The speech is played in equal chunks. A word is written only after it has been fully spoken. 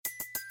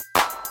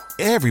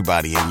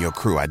Everybody in your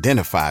crew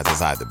identifies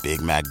as either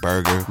Big Mac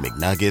Burger,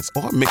 McNuggets,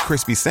 or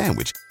McCrispy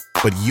Sandwich.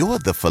 But you're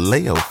the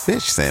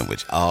Filet-O-Fish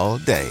Sandwich all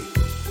day.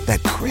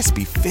 That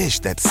crispy fish,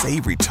 that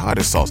savory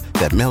tartar sauce,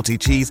 that melty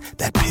cheese,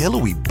 that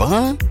pillowy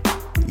bun.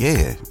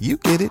 Yeah, you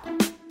get it.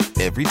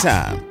 Every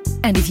time.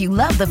 And if you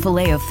love the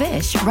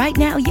Filet-O-Fish, right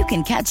now you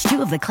can catch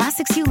two of the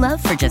classics you love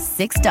for just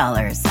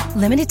 $6.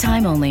 Limited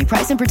time only.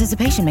 Price and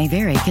participation may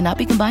vary. Cannot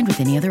be combined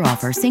with any other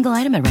offer. Single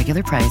item at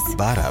regular price.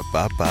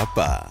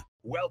 Ba-da-ba-ba-ba.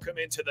 Welcome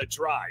into The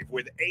Drive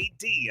with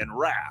AD and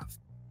Raf.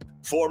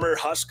 Former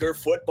Husker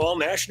football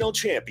national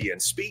champion,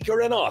 speaker,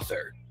 and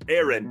author,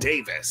 Aaron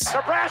Davis.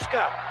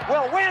 Nebraska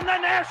will win the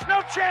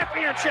national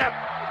championship.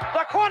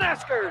 The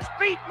Cornhuskers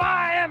beat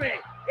Miami.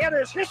 It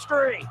is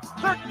history,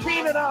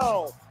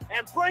 13-0,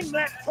 and bring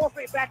that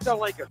trophy back to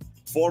Lincoln.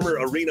 Former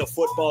Arena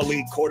Football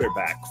League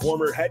quarterback,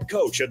 former head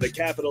coach of the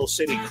Capital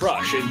City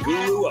Crush, and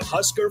guru of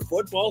Husker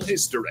football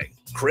history,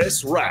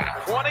 Chris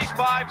Raff.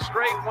 25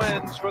 straight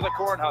wins for the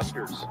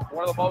Cornhuskers.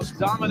 One of the most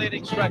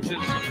dominating stretches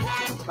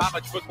in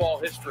college football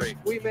history.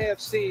 We may have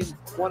seen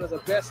one of the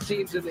best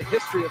teams in the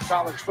history of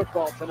college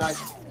football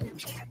tonight.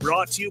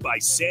 Brought to you by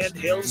Sand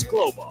Hills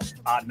Global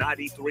on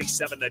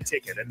 93.7 The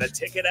Ticket and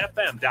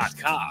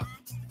theticketfm.com.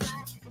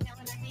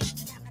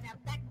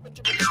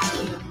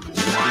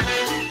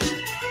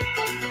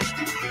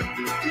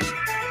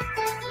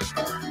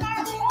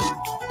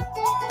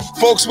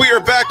 Folks, we are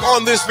back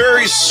on this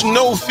very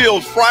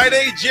snow-filled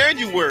Friday,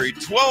 January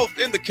 12th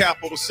in the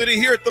capital city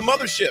here at the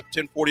Mothership,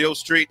 1040 O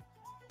Street,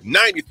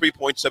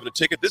 93.7 The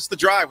Ticket. This is The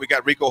Drive. We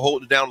got Rico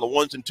holding down the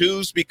ones and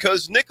twos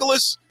because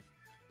Nicholas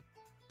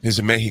is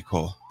in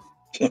Mexico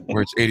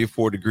where it's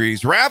 84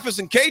 degrees. Raph is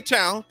in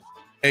K-Town,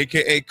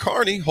 a.k.a.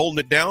 Kearney, holding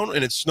it down,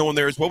 and it's snowing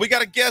there as well. We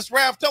got a guest.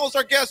 Raph, tell us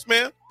our guest,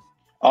 man.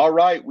 All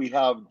right, we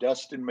have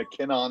Dustin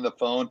McKenna on the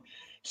phone.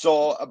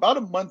 So about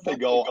a month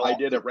ago, I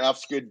did a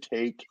Raph's Good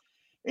Take,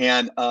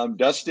 and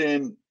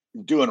Dustin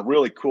doing a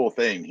really cool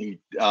thing. He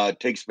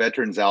takes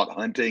veterans out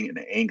hunting and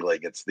angling.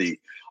 It's the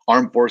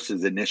Armed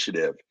Forces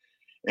Initiative.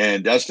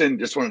 And Dustin,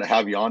 just wanted to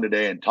have you on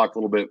today and talk to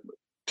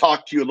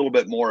you a little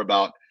bit more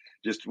about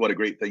just what a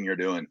great thing you're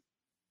doing.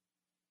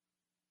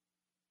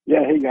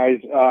 Yeah, hey guys,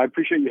 I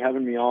appreciate you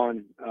having me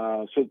on.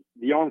 So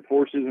the Armed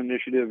Forces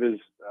Initiative is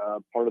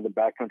part of the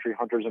Backcountry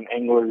Hunters and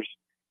Anglers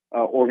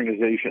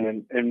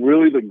organization, and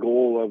really the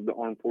goal of the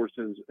Armed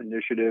Forces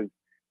Initiative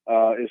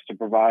is to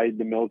provide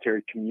the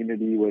military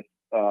community with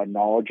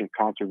knowledge of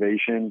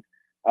conservation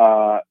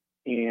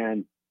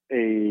and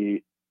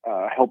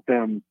help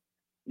them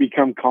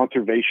become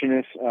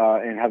conservationists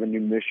and have a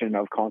new mission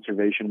of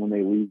conservation when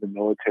they leave the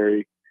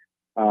military.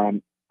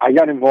 I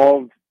got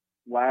involved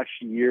last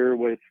year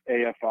with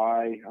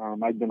AFI.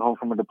 I'd been home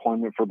from a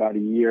deployment for about a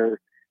year,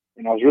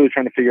 and I was really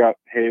trying to figure out,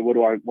 hey, what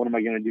am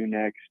I going to do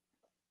next?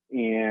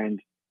 And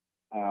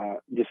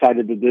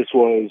decided that this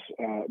was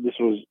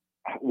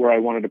where I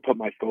wanted to put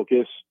my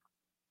focus.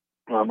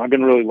 I've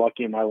been really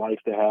lucky in my life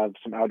to have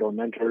some outdoor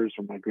mentors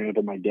from my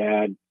grandpa, my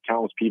dad,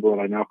 countless people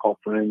that I now call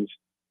friends.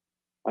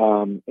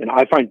 And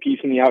I find peace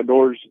in the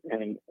outdoors.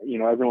 And,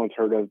 everyone's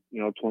heard of,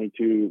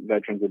 22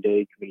 veterans a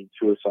day committing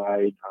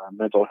suicide,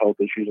 mental health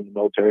issues in the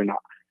military. And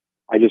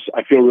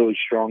I feel really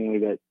strongly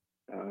that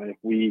if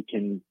we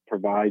can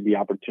provide the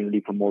opportunity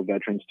for more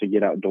veterans to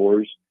get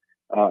outdoors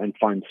and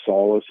find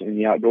solace in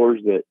the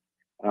outdoors, that,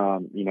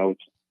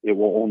 it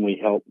will only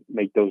help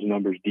make those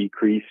numbers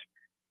decrease,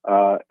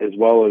 as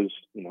well as,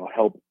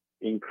 help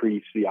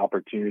increase the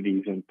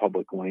opportunities in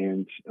public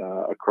lands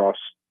across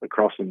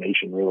the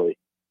nation, really.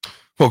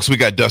 Folks, we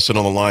got Dustin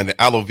on the line, the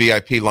Allo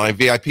VIP line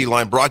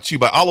brought to you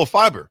by Allo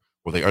Fiber,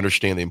 where they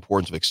understand the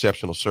importance of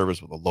exceptional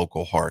service with a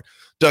local heart.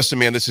 Dustin,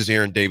 man, this is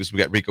Aaron Davis. We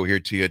got Rico here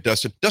to you.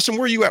 Dustin,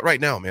 where are you at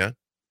right now, man?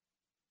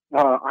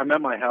 I'm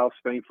at my house,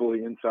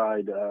 thankfully,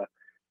 inside.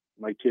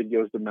 My kid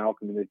goes to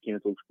Malcolm, and they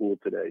canceled school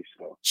today.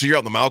 So you're out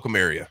in the Malcolm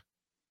area?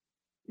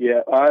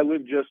 Yeah, I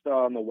live just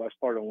on the west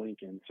part of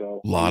Lincoln,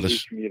 so we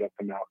commute up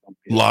to Malcolm.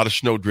 A lot of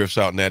snow drifts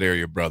out in that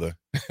area, brother.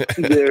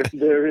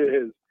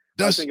 there is.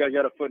 Dustin, I think I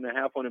got a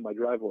 1.5 foot in my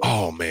driveway.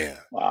 Oh, man.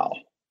 Wow.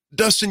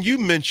 Dustin, you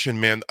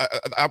mentioned, man,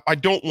 I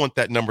don't want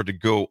that number to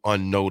go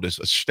unnoticed,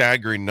 a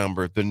staggering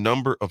number, the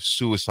number of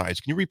suicides.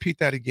 Can you repeat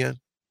that again?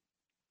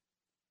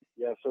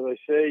 Yeah, so they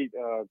say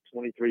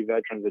 23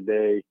 veterans a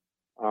day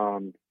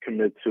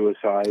commit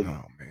suicide.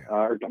 Oh,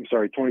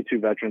 man. 22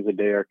 veterans a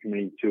day are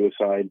committing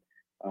suicide.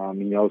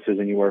 This is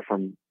anywhere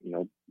from,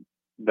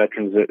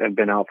 veterans that have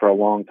been out for a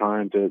long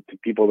time to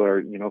people that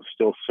are,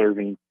 still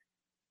serving.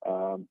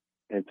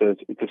 It's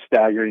a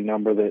staggering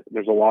number that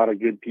there's a lot of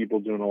good people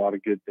doing a lot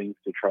of good things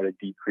to try to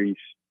decrease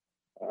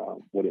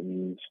what it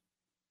means.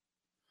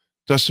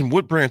 Dustin,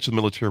 what branch of the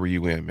military were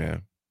you in,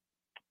 man?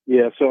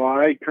 Yeah, so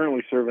I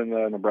currently serve in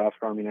the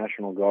Nebraska Army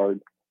National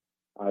Guard.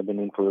 I've been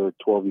in for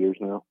 12 years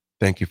now.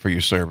 Thank you for your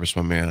service,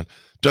 my man.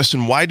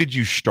 Dustin, why did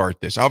you start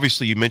this?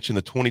 Obviously, you mentioned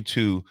up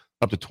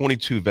to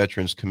 22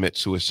 veterans commit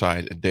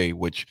suicide a day,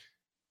 which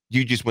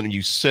when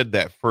you said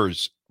that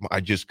first, I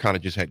just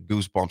had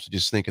goosebumps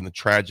just thinking the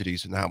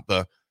tragedies and how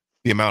the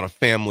the amount of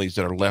families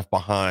that are left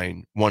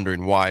behind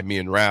wondering why. Me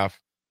and Raph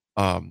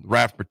in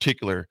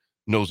particular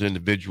knows an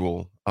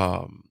individual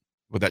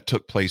where that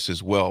took place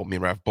as well. Me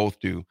and Raph both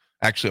do.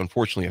 Actually,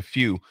 unfortunately, a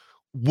few.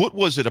 What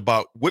was it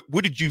about? What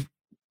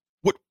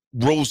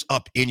rose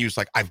up in you? It's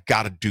like, I've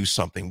got to do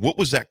something. What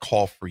was that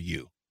call for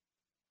you?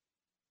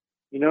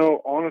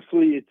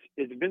 Honestly,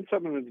 it's been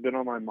something that's been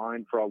on my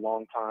mind for a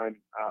long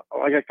time.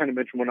 Like I kind of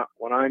mentioned,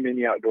 when I'm in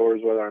the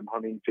outdoors, whether I'm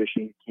hunting,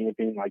 fishing,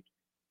 camping, like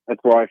that's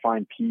where I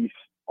find peace.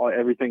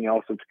 Everything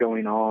else that's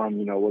going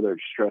on, whether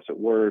it's stress at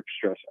work,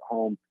 stress at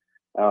home,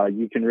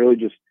 you can really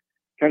just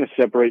kind of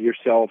separate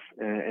yourself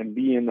and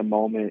be in the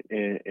moment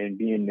and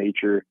be in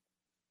nature.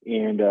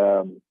 And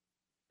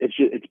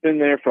it's been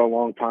there for a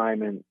long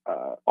time. And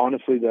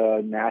honestly,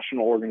 the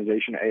national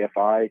organization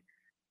AFI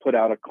put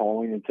out a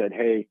calling and said,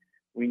 hey,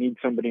 we need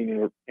somebody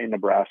in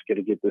Nebraska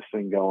to get this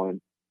thing going.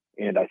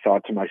 And I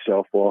thought to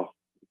myself, well,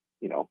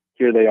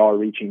 here they are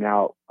reaching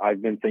out.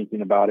 I've been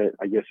thinking about it.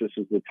 I guess this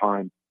is the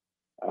time.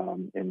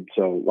 And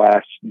so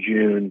last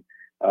June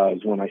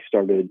is when I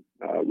started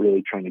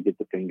really trying to get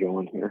the thing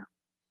going here.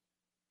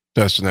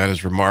 Dustin, that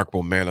is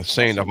remarkable, man. A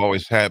saying I've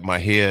always had in my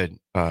head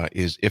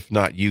is, if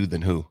not you,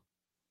 then who?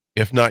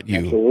 If not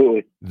you,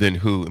 absolutely, then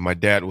who? And my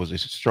dad was a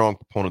strong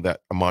proponent of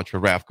that mantra.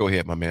 Raph, go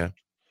ahead, my man.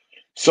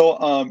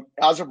 So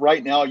as of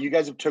right now, you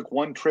guys have took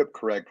one trip,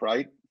 correct,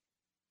 right?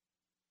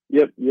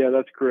 Yep. Yeah,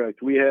 that's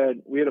correct. We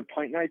had a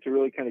pint night to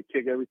really kind of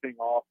kick everything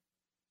off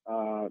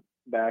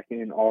back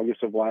in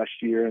August of last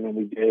year. And then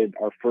we did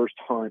our first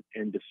hunt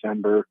in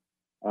December,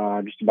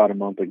 just about a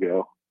month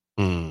ago.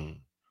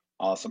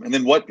 Awesome. And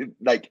then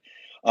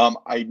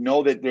I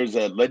know that there's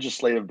a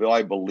legislative bill,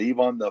 I believe,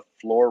 on the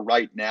floor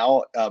right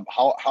now.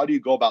 How do you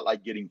go about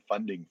getting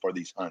funding for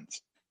these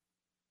hunts?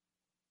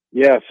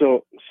 Yeah,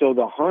 so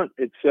the hunt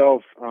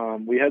itself,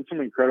 we had some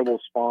incredible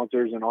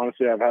sponsors, and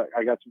honestly,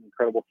 I got some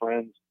incredible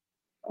friends.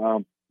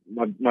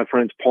 My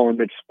friends Paul and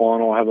Mitch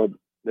Spawnell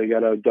they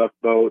got a duck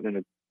boat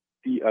and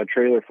a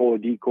trailer full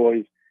of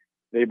decoys.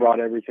 They brought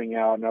everything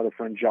out. Another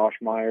friend, Josh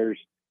Myers,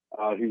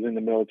 who's in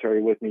the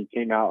military with me,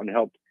 came out and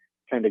helped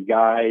kind of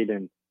guide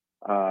and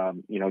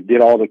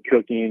did all the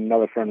cooking.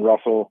 Another friend,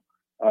 Russell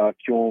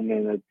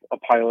Kuhlman, a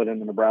pilot in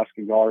the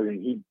Nebraska Guard,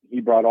 and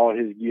he brought all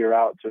his gear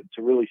out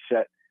to really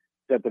set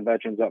the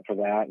veterans up for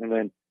that. And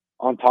then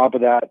on top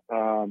of that,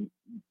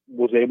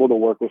 was able to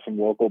work with some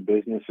local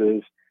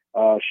businesses.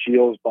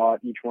 Shields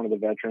bought each one of the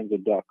veterans a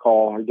duck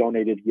call, or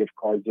donated gift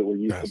cards that were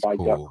used to buy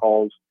duck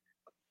calls.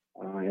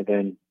 And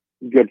then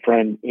good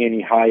friend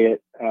Annie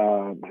Hyatt,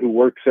 who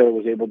works there,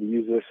 was able to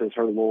use this as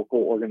her local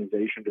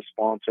organization to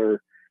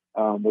sponsor,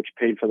 which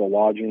paid for the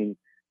lodging.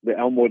 The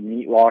Elmwood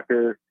Meat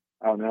Locker,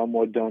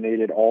 Elmwood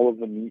donated all of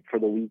the meat for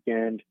the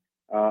weekend.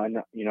 And,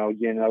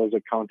 again, that was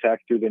a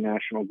contact through the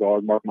National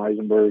Guard, Mark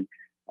Meisenberg.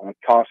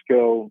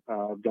 Costco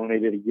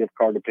donated a gift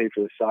card to pay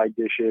for the side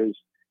dishes.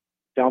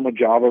 Selma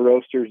Java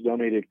Roasters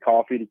donated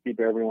coffee to keep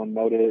everyone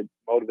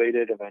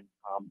motivated. And then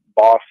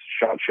Boss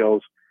Shot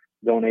Shells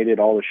donated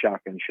all the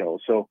shotgun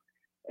shells. So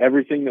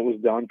everything that was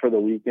done for the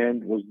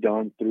weekend was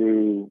done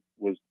through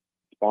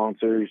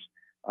sponsors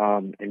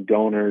and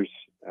donors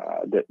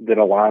that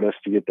allowed us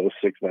to get those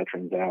 6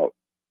 veterans out.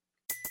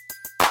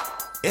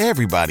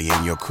 Everybody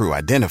in your crew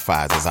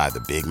identifies as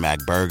either Big Mac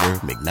Burger,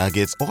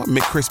 McNuggets, or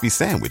McCrispy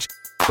Sandwich.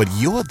 But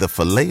you're the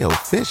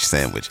Filet-O-Fish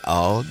Sandwich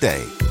all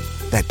day.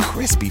 That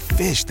crispy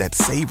fish, that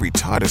savory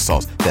tartar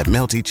sauce, that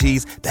melty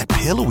cheese, that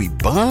pillowy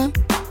bun.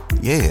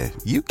 Yeah,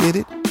 you get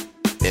it.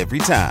 Every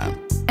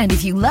time. And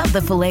if you love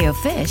the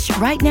Filet-O-Fish,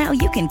 right now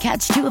you can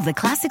catch 2 of the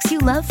classics you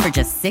love for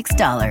just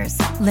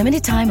 $6.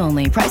 Limited time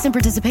only. Price and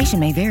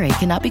participation may vary.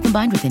 Cannot be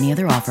combined with any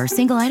other offer.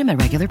 Single item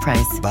at regular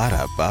price.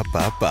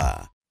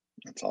 Ba-da-ba-ba-ba.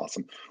 That's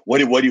awesome. What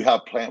do you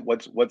have planned?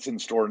 What's in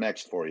store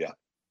next for you?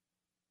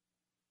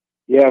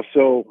 Yeah,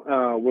 so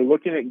we're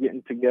looking at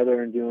getting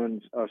together and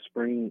doing a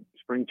spring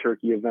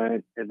turkey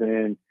event, and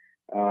then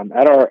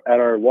at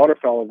our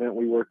waterfowl event,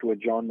 we worked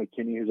with John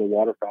McKinney, who's a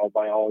waterfowl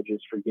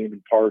biologist for Game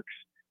and Parks,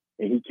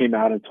 and he came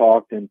out and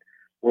talked. And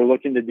we're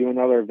looking to do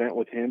another event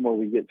with him where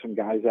we get some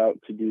guys out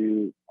to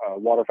do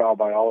waterfowl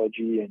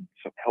biology and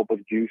some help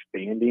with goose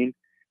banding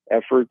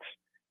efforts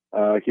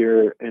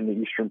here in the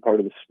eastern part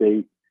of the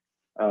state.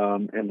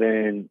 And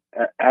then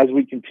as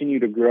we continue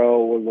to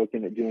grow, we're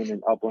looking at doing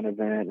an upland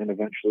event and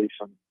eventually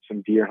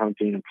some deer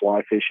hunting and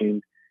fly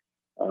fishing.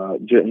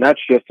 And that's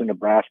just in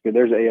Nebraska.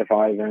 There's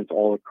AFI events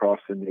all across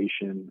the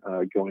nation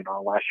going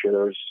on. Last year,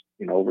 there was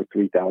over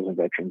 3,000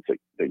 veterans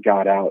that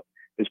got out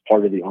as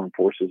part of the Armed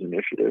Forces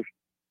Initiative.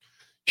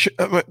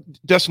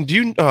 Dustin, do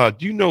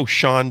you know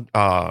Sean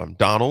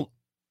Donald?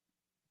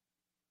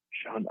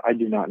 Sean, I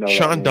do not know.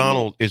 Sean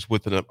Donald is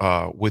with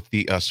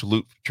the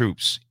Salute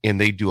Troops,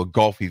 and they do a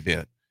golf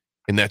event.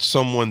 And that's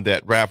someone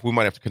that, Raph, we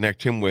might have to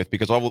connect him with,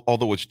 because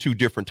although it's 2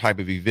 different type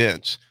of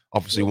events,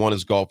 obviously one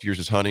is golf, yours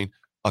is hunting.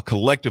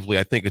 Collectively,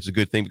 I think it's a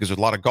good thing because there's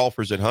a lot of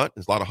golfers that hunt,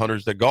 there's a lot of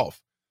hunters that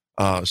golf.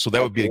 So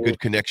that would be a good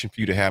connection for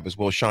you to have as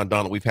well. Sean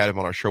Donald, we've had him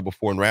on our show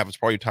before, and Raph, it's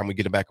probably time we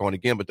get him back on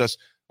again. But that's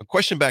a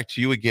question back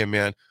to you again,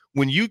 man.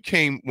 When you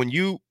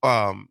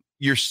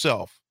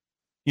yourself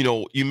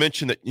You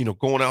mentioned that,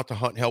 going out to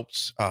hunt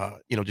helps,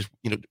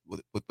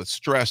 with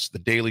stress, the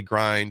daily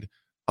grind,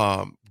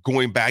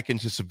 going back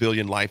into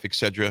civilian life,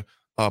 etc.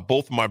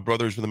 Both of my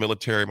brothers were in the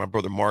military. My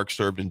brother Mark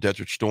served in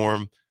Desert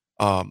Storm.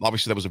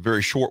 Obviously, that was a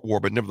very short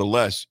war, but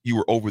nevertheless, you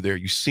were over there.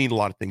 You've seen a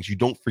lot of things. You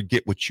don't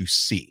forget what you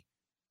see.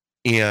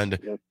 And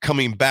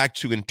coming back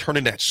to and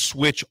turning that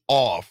switch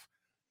off,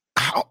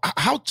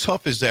 how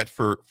tough is that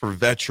for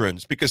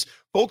veterans? Because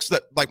folks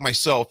that like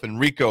myself and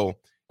Rico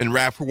and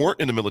Raph, who weren't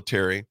in the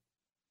military,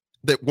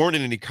 that weren't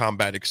in any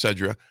combat,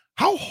 etc.,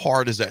 how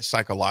hard is that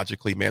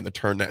psychologically, man, to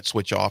turn that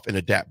switch off and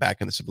adapt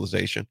back into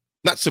civilization?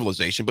 Not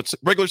civilization, but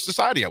regular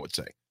society, I would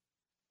say.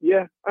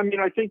 Yeah, I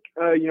mean, I think,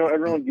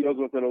 everyone deals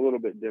with it a little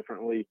bit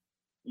differently.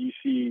 You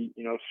see,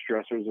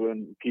 stressors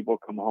when people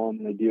come home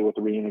and they deal with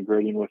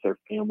reintegrating with their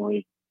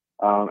family,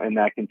 and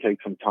that can take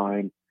some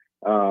time.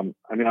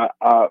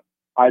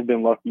 I've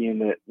been lucky in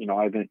that,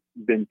 I haven't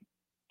been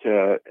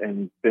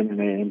in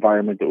an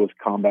environment that was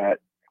combat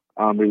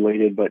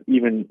related, but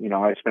even,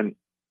 I spent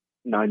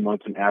 9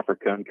 months in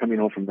Africa and coming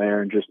home from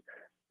there and just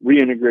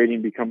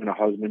reintegrating, becoming a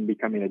husband,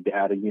 becoming a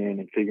dad again,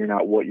 and figuring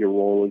out what your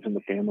role is in the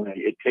family.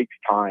 It takes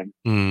time.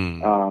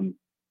 And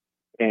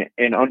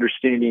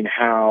understanding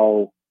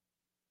how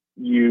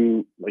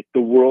the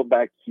world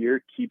back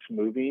here keeps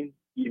moving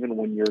even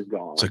when you're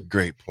gone. That's a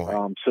great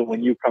point. So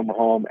when you come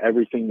home,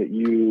 everything that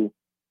you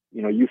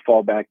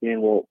fall back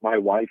in. Well, my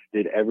wife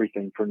did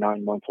everything for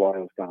 9 months while I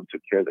was gone,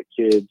 took care of the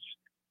kids,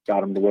 got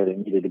them to where they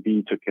needed to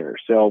be, took care of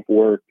herself,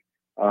 work.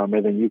 And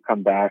then you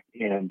come back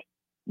and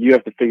you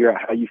have to figure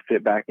out how you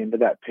fit back into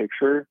that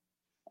picture,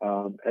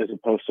 as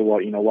opposed to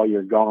while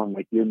you're gone,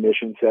 like your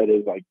mission set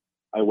is like,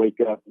 I wake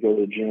up, go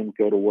to the gym,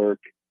 go to work,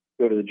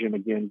 go to the gym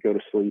again, go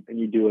to sleep. And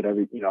you do it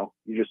you're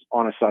just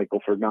on a cycle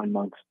for 9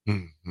 months.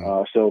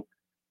 Mm-hmm. So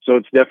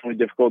it's definitely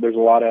difficult. There's a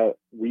lot of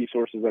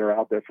resources that are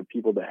out there for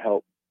people to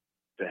help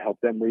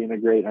them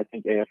reintegrate. I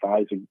think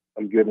AFI is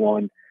a good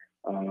one.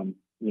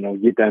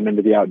 Get them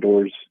into the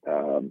outdoors,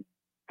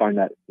 find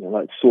that,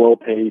 that slow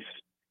pace,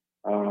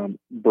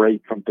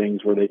 break from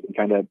things where they can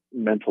kind of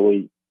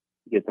mentally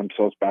get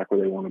themselves back where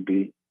they want to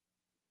be.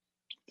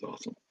 That's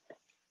awesome.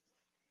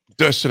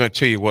 Dustin, I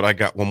tell you what, I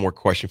got one more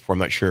question for. I'm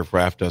not sure if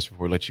Raph does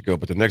before we let you go,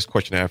 but the next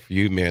question I have for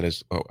you, man,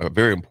 is a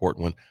very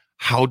important one.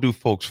 How do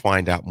folks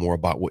find out more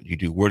about what you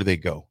do? Where do they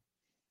go?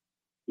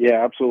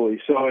 Yeah,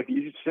 absolutely. So if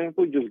you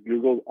simply just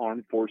Google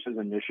Armed Forces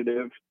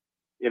Initiative,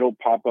 it'll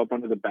pop up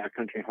under the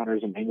Backcountry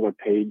Hunters and Angler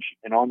page.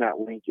 And on that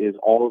link is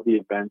all of the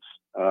events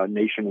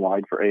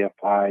nationwide for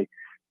AFI,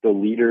 the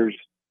leaders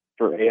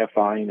for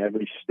AFI in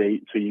every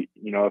state. So,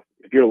 if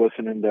you're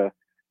listening to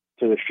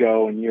the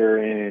show and you're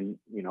in,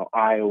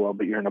 Iowa,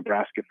 but you're a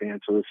Nebraska fan,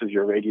 so this is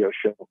your radio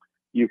show,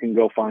 you can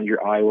go find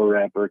your Iowa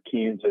rep or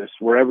Kansas,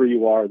 wherever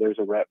you are, there's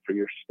a rep for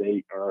your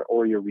state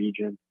or your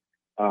region.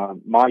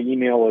 My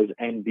email is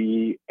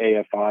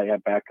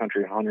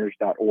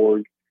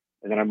nbafi@backcountryhunters.org.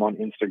 And then I'm on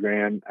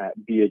Instagram at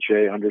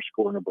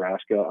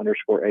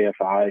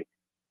BHA_Nebraska_AFI.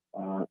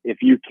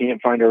 If you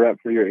can't find a rep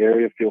for your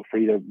area, feel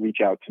free to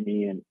reach out to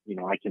me and,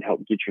 I can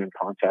help get you in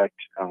contact.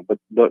 But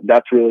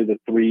that's really the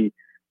three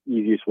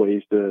easiest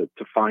ways to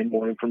find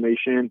more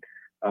information,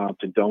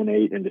 to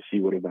donate and to see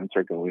what events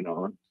are going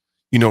on.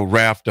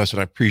 Raph, Dustin,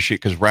 I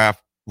appreciate, because Raph,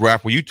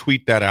 will you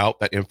tweet that out,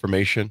 that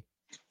information?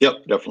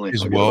 Yep, definitely.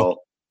 As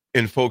well.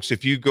 And folks,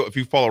 if you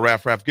follow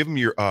Raph, give them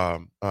your,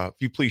 if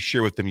you please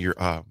share with them your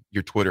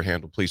Twitter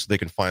handle, please, so they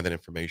can find that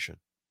information.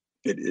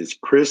 It is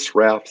Chris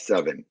Raff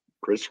 7.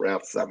 Chris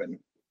Raff 7.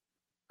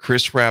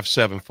 Chris Raff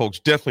 7. Folks,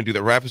 definitely do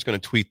that. Raph is going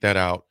to tweet that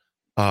out.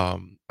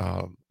 I'm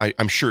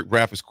sure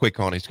Raph is quick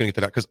on it. He's going to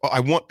get that out, because I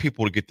want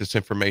people to get this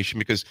information,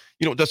 because,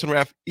 Dustin,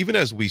 Raph, even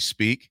as we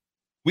speak,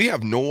 we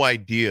have no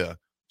idea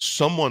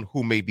someone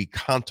who may be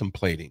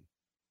contemplating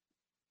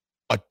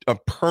a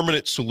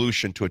permanent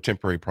solution to a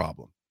temporary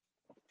problem.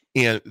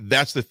 And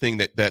that's the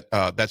thing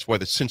that's why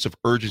the sense of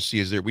urgency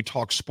is there. We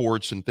talk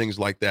sports and things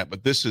like that,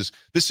 but this is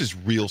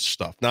real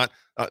stuff. Not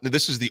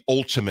this is the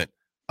ultimate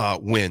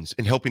wins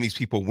and helping these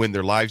people win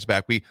their lives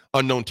back.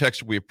 Unknown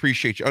Texter, we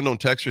appreciate you. Unknown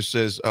Texter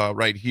says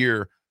right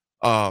here,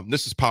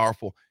 this is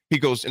powerful. He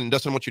goes, and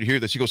Dustin, I want you to hear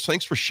this. He goes,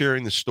 thanks for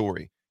sharing the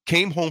story.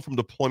 Came home from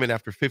deployment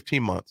after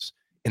 15 months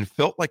and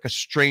felt like a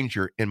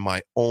stranger in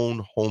my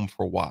own home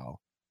for a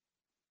while.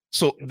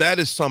 So that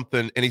is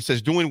something, and he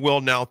says, doing well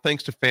now,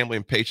 thanks to family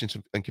and patience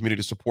and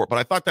community support. But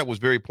I thought that was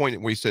very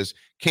poignant where he says,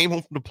 came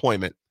home from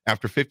deployment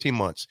after 15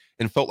 months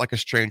and felt like a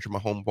stranger in my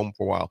home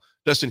for a while.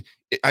 Dustin,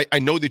 I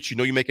know that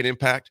you make an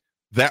impact.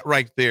 That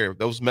right there,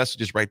 those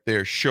messages right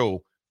there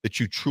show that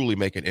you truly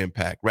make an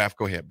impact. Raph,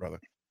 go ahead, brother.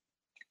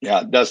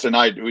 Yeah, Dustin,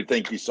 I do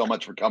thank you so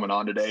much for coming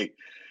on today.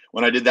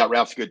 When I did that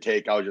Raph's Good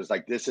Take, I was just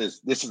like, this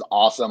is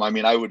awesome. I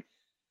mean,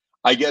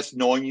 I guess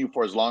knowing you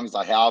for as long as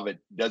I have, it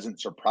doesn't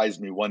surprise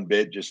me one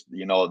bit. Just,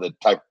 the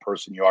type of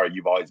person you are.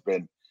 You've always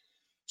been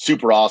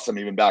super awesome,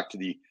 even back to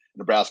the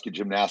Nebraska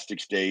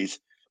gymnastics days.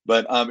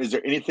 But is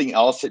there anything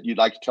else that you'd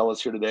like to tell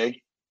us here today?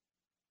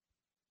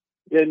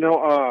 Yeah,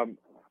 no,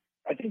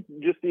 I think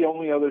just the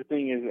only other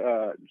thing is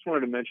just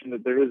wanted to mention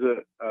that there is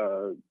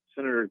a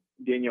Senator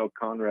Danielle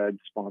Conrad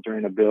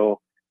sponsoring a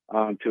bill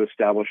to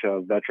establish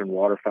a veteran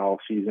waterfowl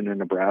season in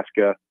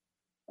Nebraska.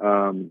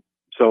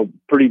 So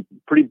pretty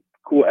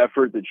cool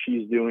effort that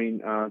she's doing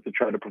to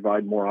try to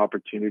provide more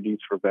opportunities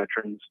for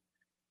veterans.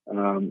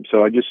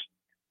 So I just,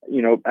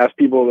 ask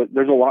people that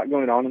there's a lot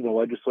going on in the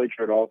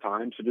legislature at all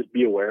times. So just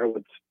be aware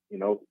of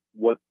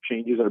what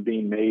changes are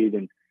being made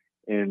and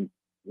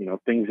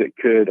things that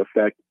could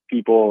affect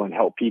people and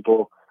help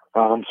people.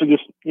 So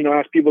just,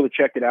 ask people to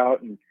check it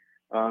out and,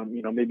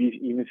 maybe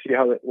even see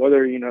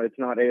whether, it's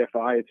not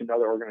AFI, it's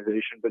another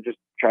organization, but just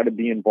try to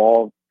be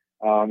involved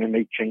and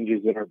make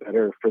changes that are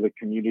better for the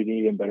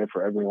community and better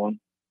for everyone.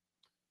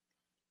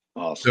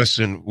 Awesome.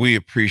 Dustin, we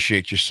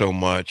appreciate you so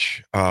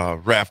much.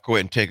 Raph, go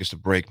ahead and take us to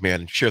break,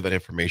 man, and share that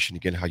information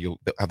again, how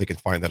they can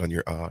find that on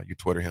your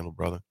Twitter handle,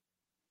 brother.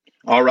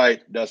 All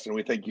right, Dustin,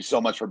 we thank you so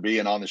much for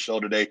being on the show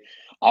today.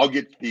 I'll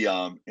get the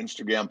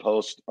Instagram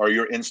post or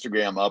your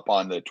Instagram up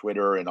on the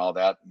Twitter and all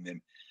that. And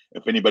then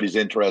if anybody's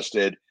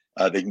interested,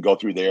 they can go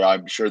through there.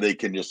 I'm sure they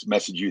can just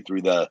message you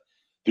through the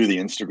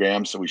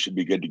Instagram. So we should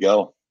be good to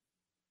go.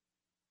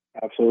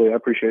 Absolutely. I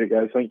appreciate it,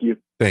 guys. Thank you.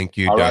 Thank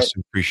you, all Dustin.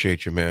 Right.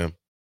 Appreciate you, man.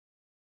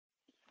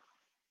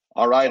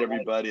 All right,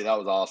 everybody. That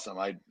was awesome.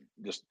 I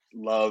just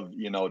love,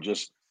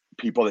 just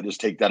people that just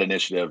take that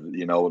initiative,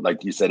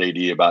 like you said, AD,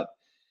 about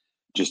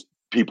just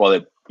people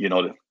that,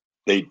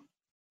 they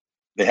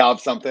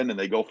have something and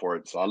they go for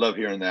it. So I love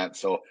hearing that.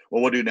 So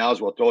what we'll do now is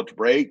we'll throw it to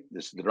break.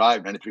 This is The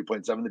Drive,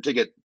 93.7 The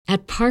Ticket.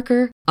 At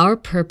Parker, our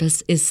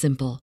purpose is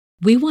simple.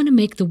 We want to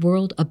make the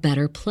world a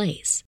better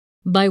place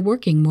by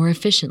working more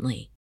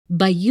efficiently,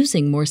 by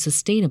using more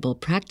sustainable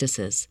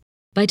practices,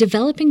 by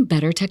developing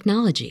better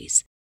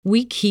technologies.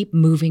 We keep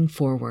moving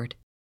forward.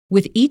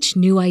 With each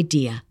new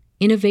idea,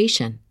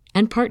 innovation,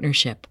 and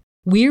partnership,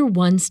 we're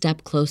one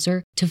step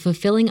closer to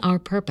fulfilling our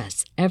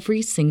purpose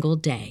every single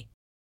day.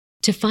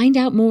 To find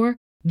out more,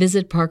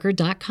 visit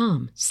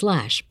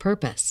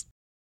parker.com/purpose.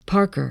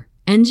 Parker,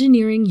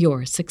 engineering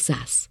your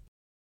success.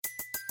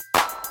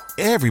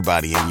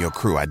 Everybody in your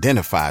crew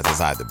identifies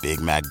as either Big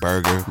Mac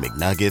Burger,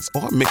 McNuggets,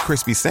 or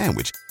McCrispy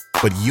Sandwich.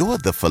 But you're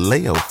the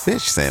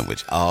Filet-O-Fish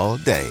Sandwich all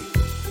day.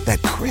 That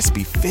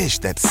crispy fish,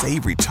 that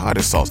savory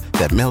tartar sauce,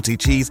 that melty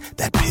cheese,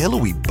 that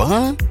pillowy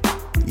bun.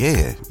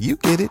 Yeah, you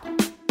get it.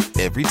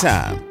 Every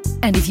time.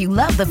 And if you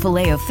love the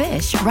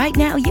Filet-O-Fish, right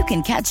now you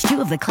can catch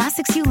two of the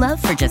classics you love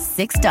for just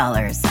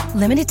 $6.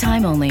 Limited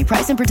time only.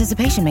 Price and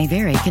participation may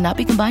vary. Cannot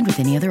be combined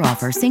with any other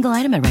offer. Single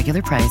item at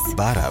regular price.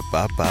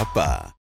 Ba-da-ba-ba-ba.